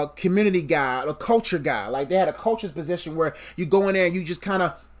community guy, the culture guy. Like, they had a coach's position where you go in there and you just kind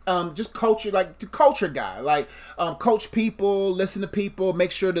of just culture, like the culture guy, like coach people, listen to people, make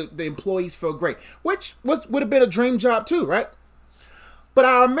sure that the employees feel great, which would have been a dream job too, right? But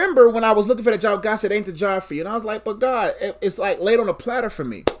I remember when I was looking for that job, God said, ain't the job for you. And I was like, but God, it's like laid on a platter for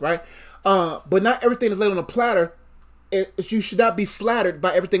me, right? But not everything is laid on a platter. You should not be flattered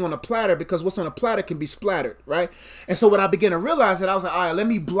by everything on a platter, because what's on a platter can be splattered, right? And so when I began to realize that, I was like, all right, let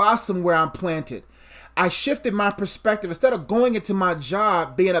me blossom where I'm planted. I shifted my perspective. Instead of going into my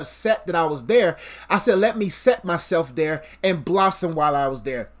job being upset that I was there, I said, let me set myself there and blossom while I was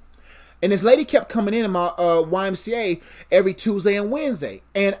there. And this lady kept coming in my YMCA every Tuesday and Wednesday.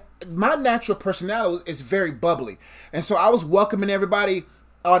 And my natural personality is very bubbly. And so I was welcoming everybody,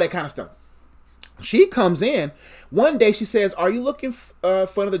 all that kind of stuff. She comes in one day. She says, "Are you looking for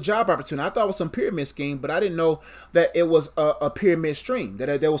another job opportunity?" I thought it was some pyramid scheme, but I didn't know that it was a pyramid stream.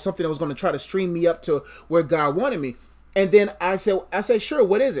 That there was something that was going to try to stream me up to where God wanted me. And then I said, "Sure.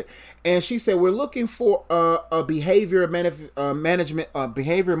 What is it?" And she said, "We're looking for a behavior management,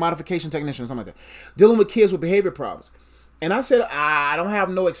 behavior modification technician, or something like that, dealing with kids with behavior problems." And I said, "I don't have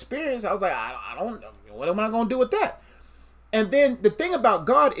no experience." I was like, "I don't. What am I going to do with that?" And then the thing about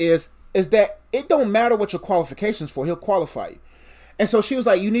God is that it don't matter what your qualifications for, he'll qualify you. And so she was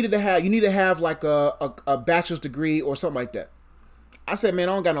like, you need to have like a bachelor's degree or something like that. I said, "Man,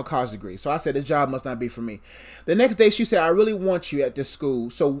 I don't got no college degree." So I said, "This job must not be for me." The next day she said, "I really want you at this school.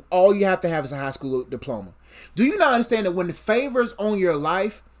 So all you have to have is a high school diploma." Do you not understand that when the favor's on your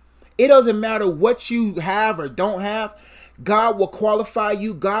life, it doesn't matter what you have or don't have, God will qualify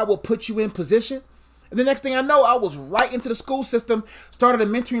you. God will put you in position. And the next thing I know, I was right into the school system, started a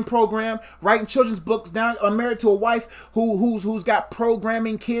mentoring program, writing children's books. Now I'm married to a wife who's got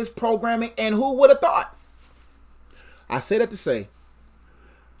programming, kids programming, and who would have thought? I say that to say,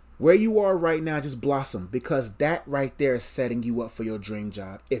 where you are right now, just blossom, because that right there is setting you up for your dream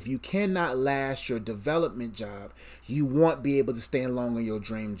job. If you cannot last your development job, you won't be able to stand long on your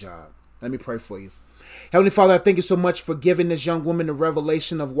dream job. Let me pray for you. Heavenly Father, I thank you so much for giving this young woman the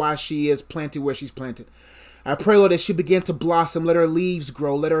revelation of why she is planted where she's planted. I pray, Lord, that she begin to blossom, let her leaves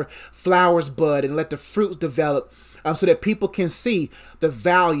grow, let her flowers bud, and let the fruits develop, so that people can see the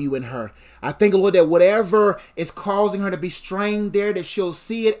value in her. I thank you, Lord, that whatever is causing her to be strained there, that she'll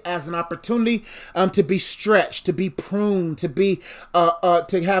see it as an opportunity to be stretched, to be pruned,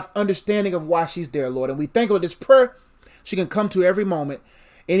 to have understanding of why she's there, Lord. And we thank you, Lord, this prayer she can come to every moment,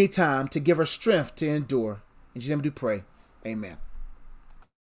 anytime, to give her strength to endure. In Jesus' name we do pray. Amen.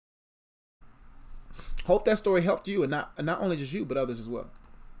 Hope that story helped you, and not only just you, but others as well.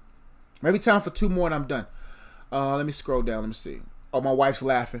 Maybe time for two more and I'm done. Let me scroll down. Let me see. Oh, my wife's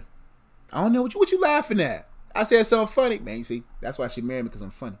laughing. I don't know what you laughing at. I said something funny. Man, you see, that's why she married me, because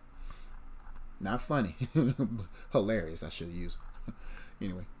I'm funny. Not funny. Hilarious, I should have used.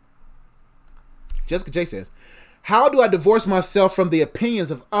 Anyway. Jessica J says, "How do I divorce myself from the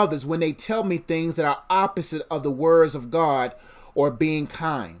opinions of others when they tell me things that are opposite of the words of God or being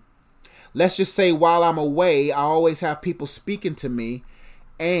kind? Let's just say while I'm away, I always have people speaking to me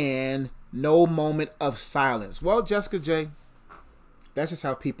and no moment of silence." Well, Jessica J, that's just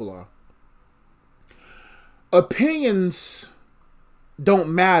how people are. Opinions don't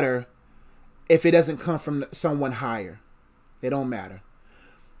matter if it doesn't come from someone higher. They don't matter.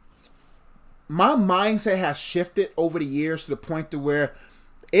 My mindset has shifted over the years to the point to where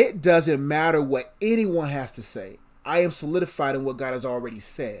it doesn't matter what anyone has to say. I am solidified in what God has already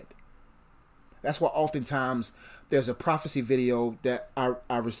said. That's why oftentimes there's a prophecy video that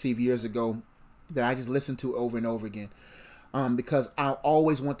I received years ago that I just listen to over and over again. Because I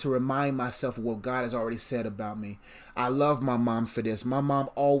always want to remind myself of what God has already said about me. I love my mom for this. My mom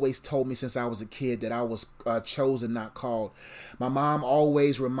always told me since I was a kid that I was chosen, not called. My mom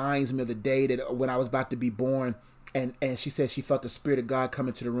always reminds me of the day that when I was about to be born, and she said she felt the Spirit of God come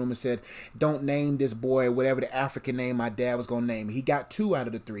into the room and said, "Don't name this boy whatever the African name my dad was going to name him." He got 2 out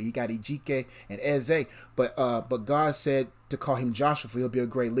of the 3. He got Ejike and Eze, but God said to call him Joshua, for he'll be a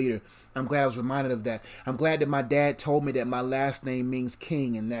great leader. I'm glad I was reminded of that. I'm glad that my dad told me that my last name means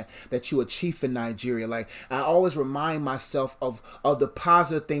king, and that you a chief in Nigeria. Like, I always remind myself of the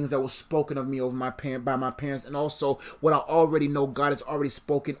positive things that was spoken of me by my parents, and also what I already know God has already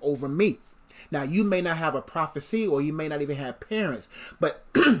spoken over me. Now, you may not have a prophecy, or you may not even have parents, but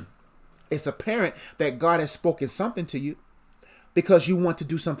it's apparent that God has spoken something to you because you want to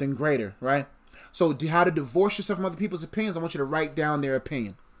do something greater, right? So how to divorce yourself from other people's opinions? I want you to write down their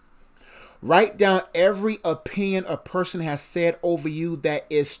opinion. Write down every opinion a person has said over you that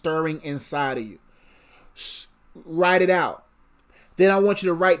is stirring inside of you. Write it out. Then I want you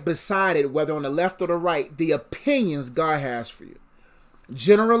to write beside it, whether on the left or the right, the opinions God has for you.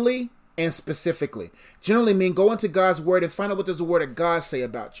 Generally and specifically. Generally mean go into God's word and find out what does the word of God say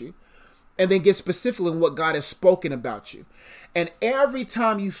about you. And then get specific in what God has spoken about you. And every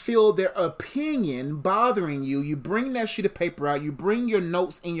time you feel their opinion bothering you, you bring that sheet of paper out, you bring your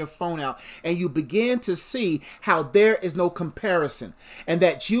notes in your phone out, and you begin to see how there is no comparison. And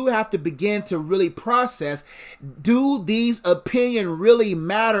that you have to begin to really process, do these opinions really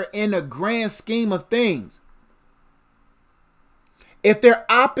matter in the grand scheme of things? If they're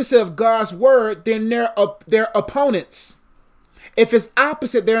opposite of God's word, then they're opponents. If it's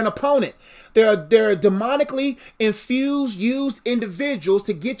opposite, they're an opponent. They're demonically infused, used individuals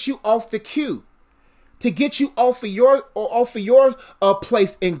to get you off the cue, to get you off of your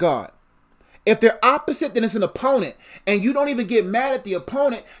place in God. If they're opposite, then it's an opponent. And you don't even get mad at the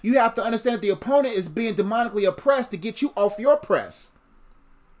opponent. You have to understand that the opponent is being demonically oppressed to get you off your press.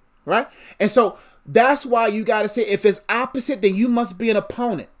 Right? And so that's why you got to say, if it's opposite, then you must be an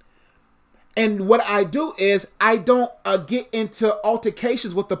opponent. And what I do is I don't get into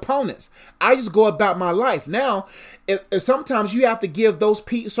altercations with opponents. I just go about my life. Now, if sometimes you have to give those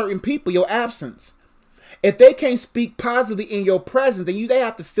certain people your absence. If they can't speak positively in your presence, then they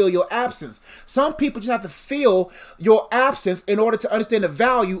have to feel your absence. Some people just have to feel your absence in order to understand the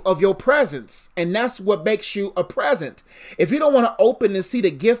value of your presence. And that's what makes you a present. If you don't want to open and see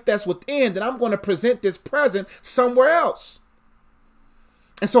the gift that's within, then I'm going to present this present somewhere else.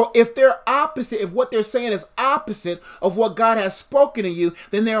 And so if they're opposite, if what they're saying is opposite of what God has spoken to you,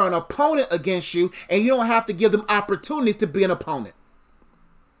 then they're an opponent against you, and you don't have to give them opportunities to be an opponent.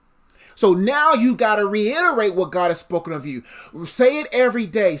 So now you got to reiterate what God has spoken of you. Say it every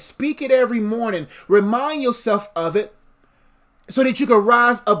day. Speak it every morning. Remind yourself of it so that you can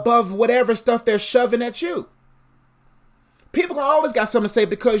rise above whatever stuff they're shoving at you. People always got something to say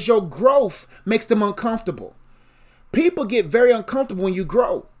because your growth makes them uncomfortable. People get very uncomfortable when you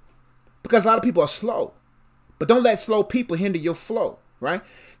grow because a lot of people are slow. But don't let slow people hinder your flow, right?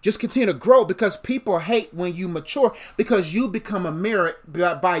 Just continue to grow because people hate when you mature because you become a mirror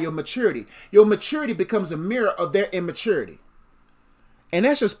by your maturity. Your maturity becomes a mirror of their immaturity. And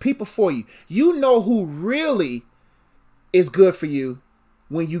that's just people for you. You know who really is good for you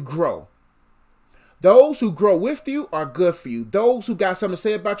when you grow. Those who grow with you are good for you. Those who got something to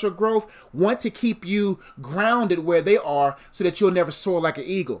say about your growth want to keep you grounded where they are so that you'll never soar like an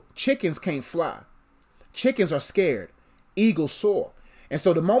eagle. Chickens can't fly. Chickens are scared. Eagles soar. And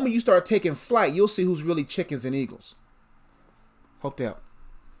so the moment you start taking flight, you'll see who's really chickens and eagles. Hope to help.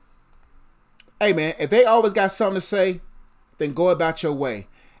 Hey, man, if they always got something to say, then go about your way.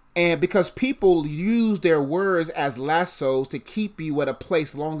 And because people use their words as lassos to keep you at a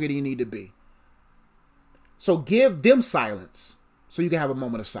place longer than you need to be. So give them silence so you can have a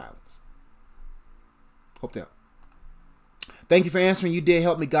moment of silence. Hope that. Thank you for answering. You did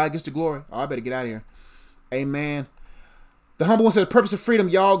help me. God gets the glory. Oh, I better get out of here. Amen. The Humble One said, Purpose of Freedom.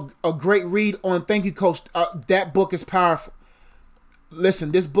 Y'all, a great read on Thank You, Coach. That book is powerful.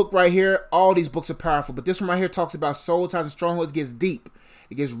 Listen, this book right here, all these books are powerful. But this one right here talks about soul ties and strongholds. It gets deep.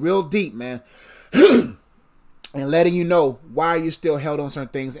 It gets real deep, man. And letting you know why you're still held on certain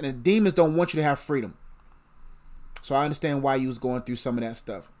things. And the demons don't want you to have freedom. So I understand why you was going through some of that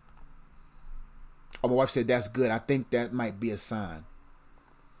stuff. Oh, my wife said that's good. I think that might be a sign.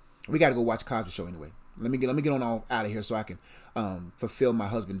 We got to go watch Cosby Show anyway. Let me get on all out of here so I can fulfill my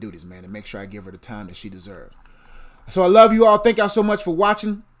husband duties, man, and make sure I give her the time that she deserves. So I love you all. Thank y'all so much for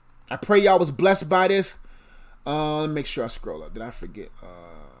watching. I pray y'all was blessed by this. Let me make sure I scroll up. Did I forget?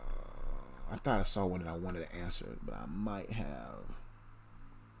 I thought I saw one that I wanted to answer, but I might have.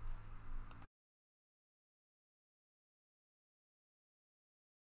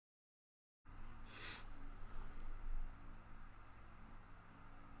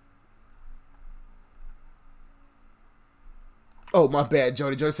 Oh, my bad,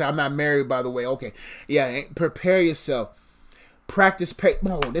 Jody. Jody said, I'm not married, by the way. Okay. Yeah, prepare yourself. Practice.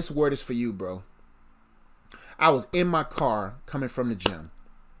 Oh, this word is for you, bro. I was in my car coming from the gym,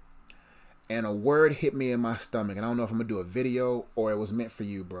 and a word hit me in my stomach. And I don't know if I'm going to do a video or it was meant for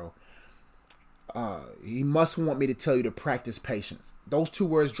you, bro. He must want me to tell you to practice patience. Those two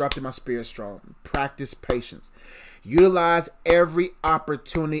words dropped in my spirit strong. Practice patience. Utilize every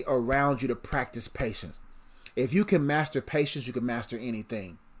opportunity around you to practice patience. If you can master patience, you can master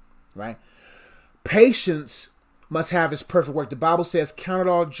anything, right? Patience must have its perfect work. The Bible says, count it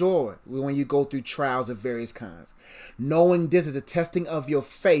all joy when you go through trials of various kinds. Knowing this is the testing of your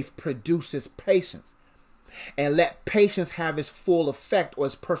faith produces patience. And let patience have its full effect or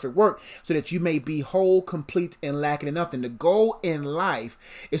its perfect work so that you may be whole, complete, and lacking in nothing. The goal in life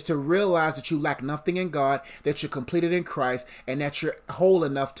is to realize that you lack nothing in God, that you're completed in Christ, and that you're whole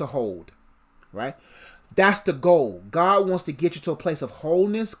enough to hold, right? That's the goal. God wants to get you to a place of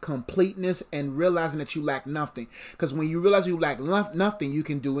wholeness, completeness, and realizing that you lack nothing. Because when you realize you lack nothing, you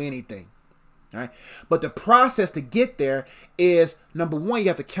can do anything. Right? But the process to get there is, number one, you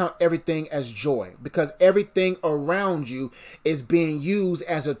have to count everything as joy. Because everything around you is being used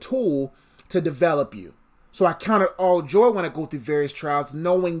as a tool to develop you. So I count it all joy when I go through various trials,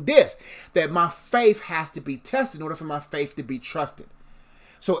 knowing this, that my faith has to be tested in order for my faith to be trusted.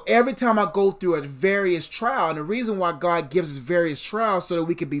 So every time I go through a various trial, and the reason why God gives us various trials so that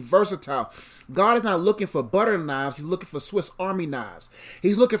we can be versatile. God is not looking for butter knives. He's looking for Swiss Army knives.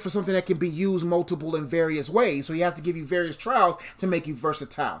 He's looking for something that can be used multiple in various ways. So he has to give you various trials to make you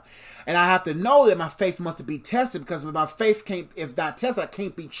versatile. And I have to know that my faith must be tested, because if my faith can't, if not tested, I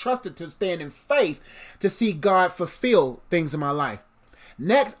can't be trusted to stand in faith to see God fulfill things in my life.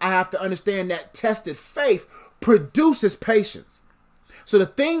 Next, I have to understand that tested faith produces patience. So the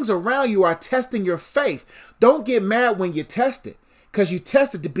things around you are testing your faith. Don't get mad when you're tested, because you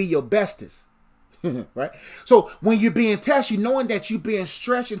tested to be your bestest. Right? So when you're being tested, you knowing that you're being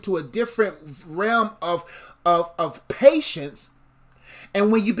stretched into a different realm of patience.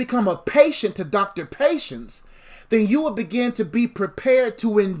 And when you become a patient to Dr. Patience, then you will begin to be prepared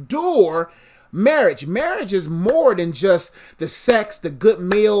to endure marriage. Marriage is more than just the sex, the good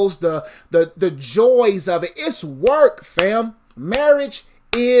meals, the joys of it. It's work, fam. Marriage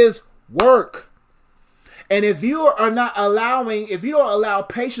is work. And if you are not allowing, if you don't allow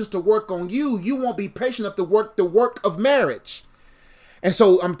patience to work on you, you won't be patient enough to work the work of marriage. And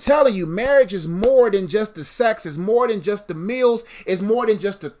so I'm telling you, marriage is more than just the sex. It's more than just the meals. It's more than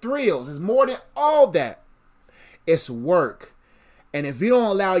just the thrills. It's more than all that. It's work. And if you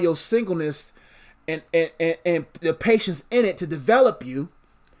don't allow your singleness and the patience in it to develop you,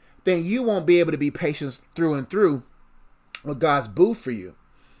 then you won't be able to be patient through and through with God's boo for you.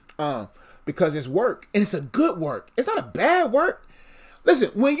 Because it's work, and it's a good work. It's not a bad work.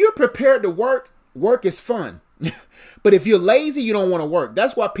 Listen, when you're prepared to work, work is fun. But if you're lazy, you don't want to work.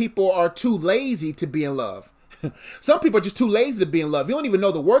 That's why people are too lazy to be in love. Some people are just too lazy to be in love. You don't even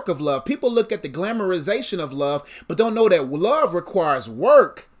know the work of love. People look at the glamorization of love, but don't know that love requires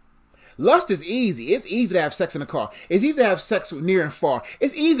work. Lust is easy. It's easy to have sex in the car. It's easy to have sex near and far.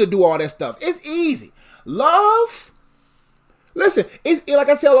 It's easy to do all that stuff. It's easy. Love, listen, it's like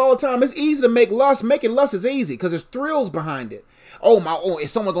I tell all the time, it's easy to make lust. Making lust is easy because there's thrills behind it. Oh,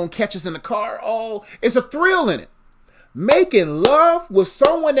 is someone going to catch us in the car? Oh, it's a thrill in it. Making love with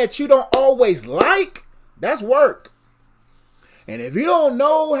someone that you don't always like, that's work. And if you don't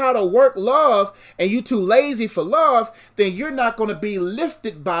know how to work love and you're too lazy for love, then you're not going to be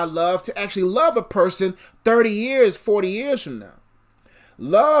lifted by love to actually love a person 30 years, 40 years from now.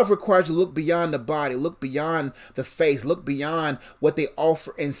 Love requires you to look beyond the body, look beyond the face, look beyond what they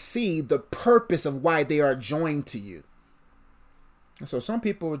offer and see the purpose of why they are joined to you. And so some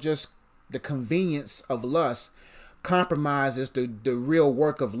people are just, the convenience of lust compromises the real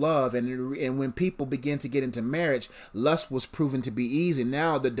work of love. And when people begin to get into marriage, lust was proven to be easy.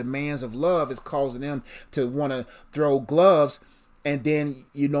 Now the demands of love is causing them to want to throw gloves, and then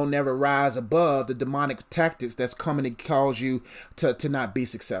you don't never rise above the demonic tactics that's coming to cause you to not be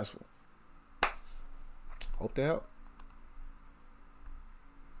successful. Hope to help.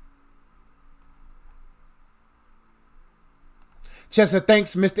 Chester,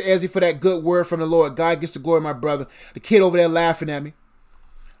 thanks, Mr. Ezzy, for that good word from the Lord. God gets the glory, my brother. The kid over there laughing at me.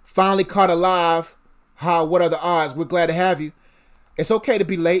 Finally caught alive. What are the odds? We're glad to have you. It's okay to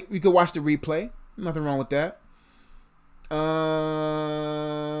be late. You can watch the replay. Nothing wrong with that.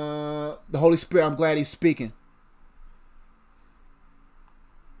 The Holy Spirit, I'm glad he's speaking.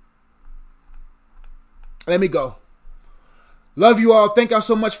 Let me go. Love you all. Thank y'all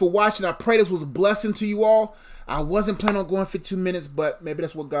so much for watching. I pray this was a blessing to you all. I wasn't planning on going for 2 minutes, but maybe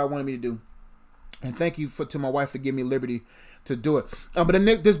that's what God wanted me to do. And thank you to my wife for giving me liberty to do it. But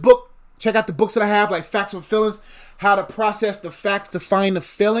this book, check out the books that I have, like Facts or Feelings, how to process the facts to find the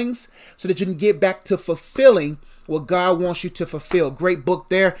feelings so that you can get back to fulfilling what God wants you to fulfill. Great book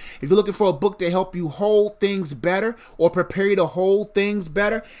there. If you're looking for a book to help you hold things better or prepare you to hold things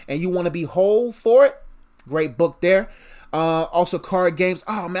better and you want to be whole for it, great book there. Also card games.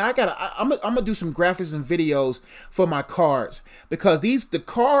 Oh man, I'm gonna do some graphics and videos for my cards, because the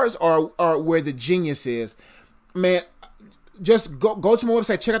cards are where the genius is. Man, just go to my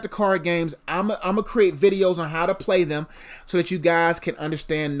website, check out the card games. I'm gonna create videos on how to play them so that you guys can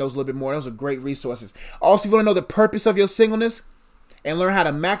understand those a little bit more. Those are great resources. Also, if you want to know the purpose of your singleness and learn how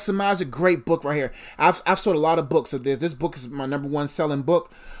to maximize a great book right here. I've sold a lot of books of this. This book is my #1 selling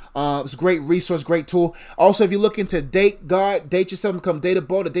book. It's a great resource, great tool. Also, if you're looking to date God, date yourself, become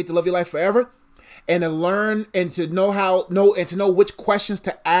dateable, to date to love your life forever, and to learn and to know which questions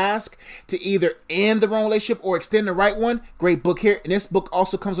to ask to either end the wrong relationship or extend the right one, great book here. And this book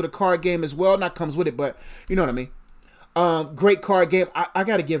also comes with a card game as well. Not comes with it, but you know what I mean. Great card game. I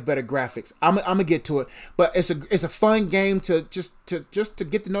gotta give better graphics. I'm gonna get to it, but it's a fun game to just to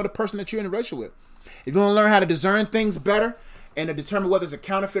get to know the person that you're in a relationship with. If you want to learn how to discern things better and to determine whether it's a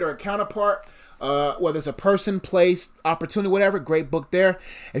counterfeit or a counterpart, whether it's a person, place, opportunity, whatever. Great book there.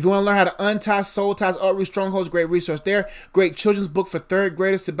 If you want to learn how to untie soul ties, uproot strongholds, great resource there. Great children's book for third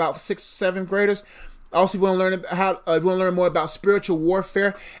graders to about 6th, 7th graders. Also, if you want to learn more about spiritual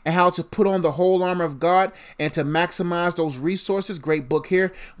warfare and how to put on the whole armor of God and to maximize those resources, great book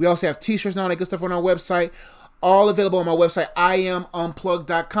here. We also have t-shirts and all that good stuff on our website. All available on my website,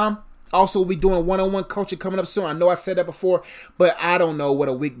 iamunplugged.com. Also, we'll be doing one-on-one coaching coming up soon. I know I said that before, but I don't know what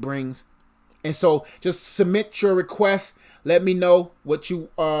a week brings. And so just submit your requests. Let me know what you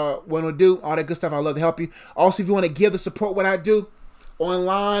want to do. All that good stuff. I'd love to help you. Also, if you want to give the support what I do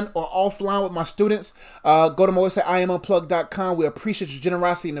online or offline with my students, go to my website, iamunplugged.com. We appreciate your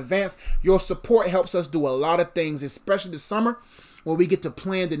generosity in advance. Your support helps us do a lot of things, especially this summer, when we get to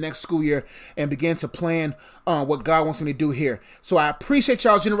plan the next school year and begin to plan what God wants me to do here. So I appreciate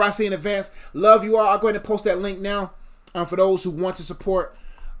y'all's generosity in advance. Love you all. I'll go ahead and post that link now for those who want to support.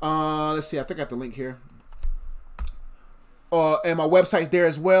 Let's see. I think I got the link here. And my website's there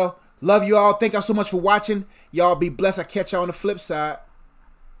as well. Love you all. Thank y'all so much for watching. Y'all be blessed. I catch y'all on the flip side.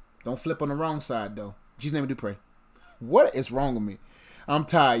 Don't flip on the wrong side, though. In Jesus' name we do pray. What is wrong with me? I'm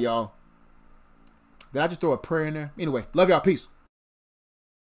tired, y'all. Did I just throw a prayer in there? Anyway, love y'all. Peace.